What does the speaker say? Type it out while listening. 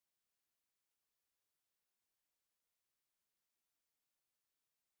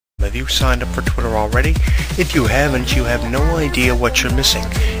Have you signed up for Twitter already? If you haven't, you have no idea what you're missing.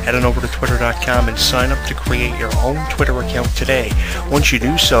 Head on over to twitter.com and sign up to create your own Twitter account today. Once you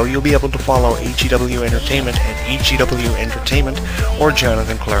do so, you'll be able to follow AGW Entertainment at AGW Entertainment or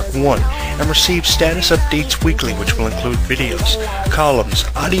Jonathan Clarke 1 and receive status updates weekly, which will include videos, columns,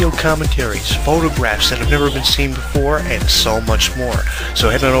 audio commentaries, photographs that have never been seen before, and so much more. So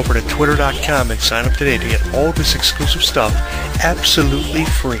head on over to twitter.com and sign up today to get all this exclusive stuff absolutely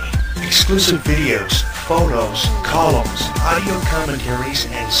free. Exclusive videos, photos, columns, audio commentaries,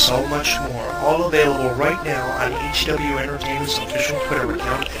 and so much more. All available right now on AGW Entertainment's official Twitter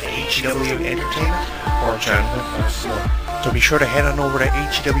account at AGW Entertainment or Jonathan Clarke. So be sure to head on over to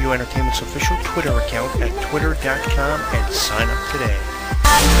AGW Entertainment's official Twitter account at twitter.com and sign up today.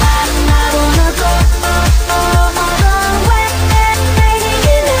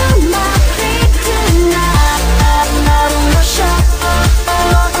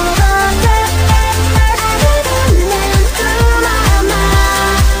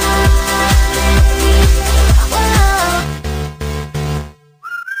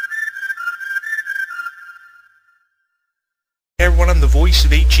 Hey everyone, I'm the voice of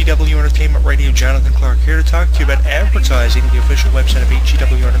AGW Entertainment Radio, Jonathan Clarke, here to talk to you about advertising the official website of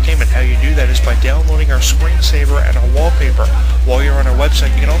AGW Entertainment. How you do that is by downloading our screensaver and our wallpaper. While you're on our website,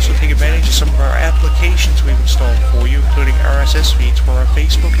 you can also take advantage of some of our applications we've installed for you, including RSS feeds for our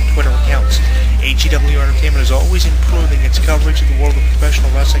Facebook and Twitter accounts. AGW Entertainment is always improving its coverage of the world of professional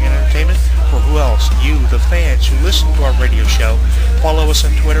wrestling and entertainment. For who else? You, the fans who listen to our radio show. Follow us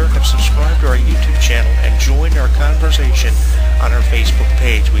on Twitter, have subscribed to our YouTube channel, and join our conversation on our Facebook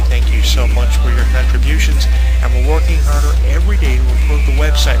page. We thank you so much for your contributions, and we're working harder every day to improve the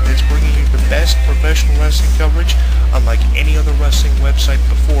website that's bringing you the best professional wrestling coverage unlike any other wrestling website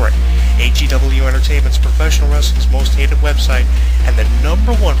before it. AGW Entertainment's professional wrestling's most hated website and the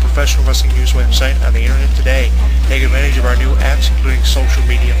 #1 professional wrestling news website on the internet today. Take advantage of our new apps, including social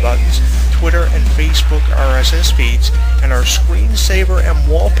media buttons, Twitter and Facebook RSS feeds, and our screensaver and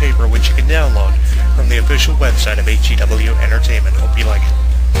wallpaper, which you can download from the official website of AGW Entertainment. Hope you like it.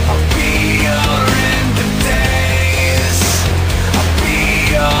 I'll be your end of days. I'll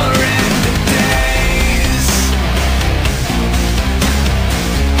be your end of days.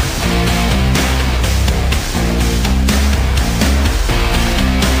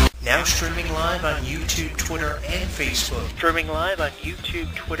 Now streaming live on YouTube, Twitter, and Facebook. Streaming live on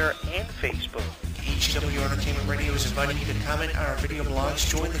YouTube, Twitter, and Facebook. AGW Entertainment Radio is inviting you to comment on our video blogs,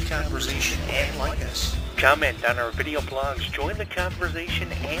 join the conversation, and like us. Comment on our video blogs, join the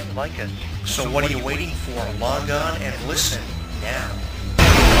conversation, and like us. So what are you waiting for? Log on and listen now.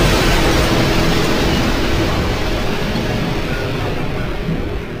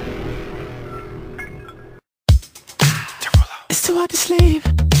 It's too hard to sleep.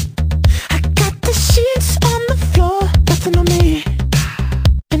 I got the sheets on the floor, nothing on me.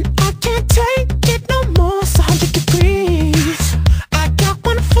 And I can't take it no more, it's 100 degrees. I got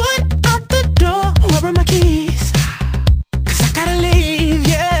 1 foot out the door, where are my keys? Cause I gotta leave,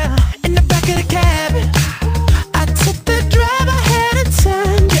 yeah, in the back of the cab. I took the drive ahead of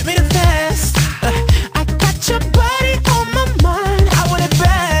time, get me the fast. I got your body on my mind, I want it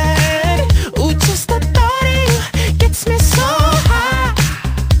bad. Ooh, just the thought of you gets me so high.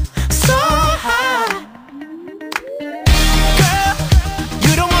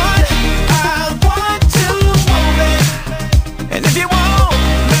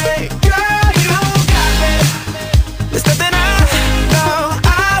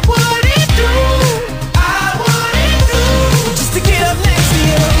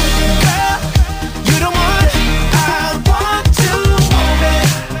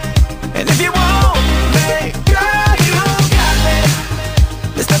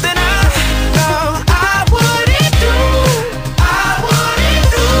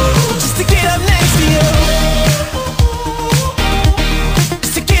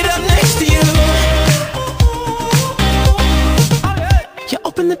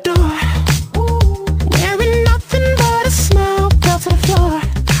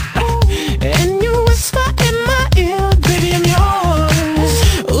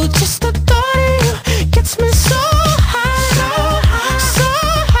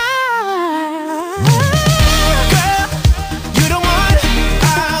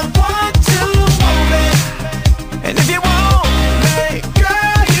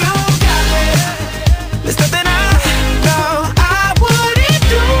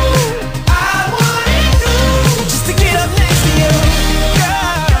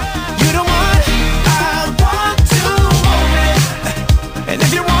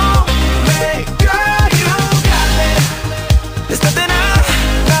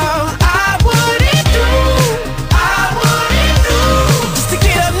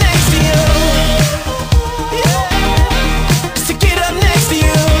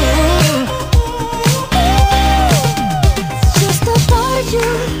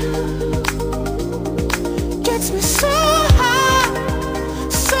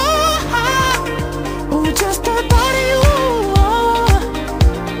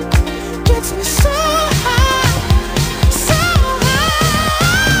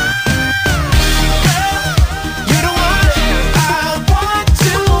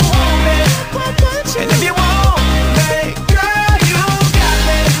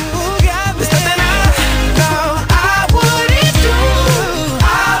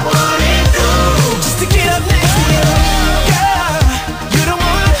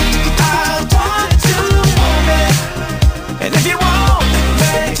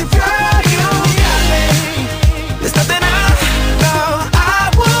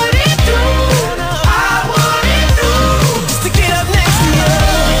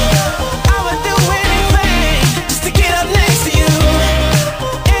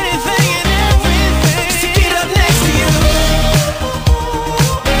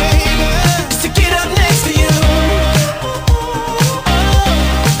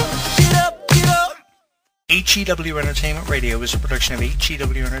 HEW Entertainment Radio is a production of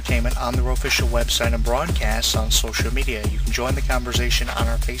HEW Entertainment on their official website and broadcasts on social media. You can join the conversation on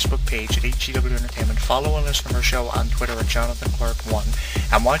our Facebook page at HEW Entertainment, follow and listen to our show on Twitter at Jonathan Clarke 1,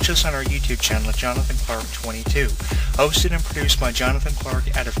 and watch us on our YouTube channel at Jonathan Clarke 22. Hosted and produced by Jonathan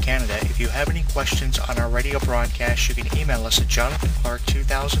Clarke out of Canada. If you have any questions on our radio broadcast, you can email us at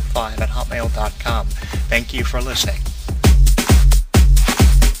jonathanclarke2005 at hotmail.com. Thank you for listening.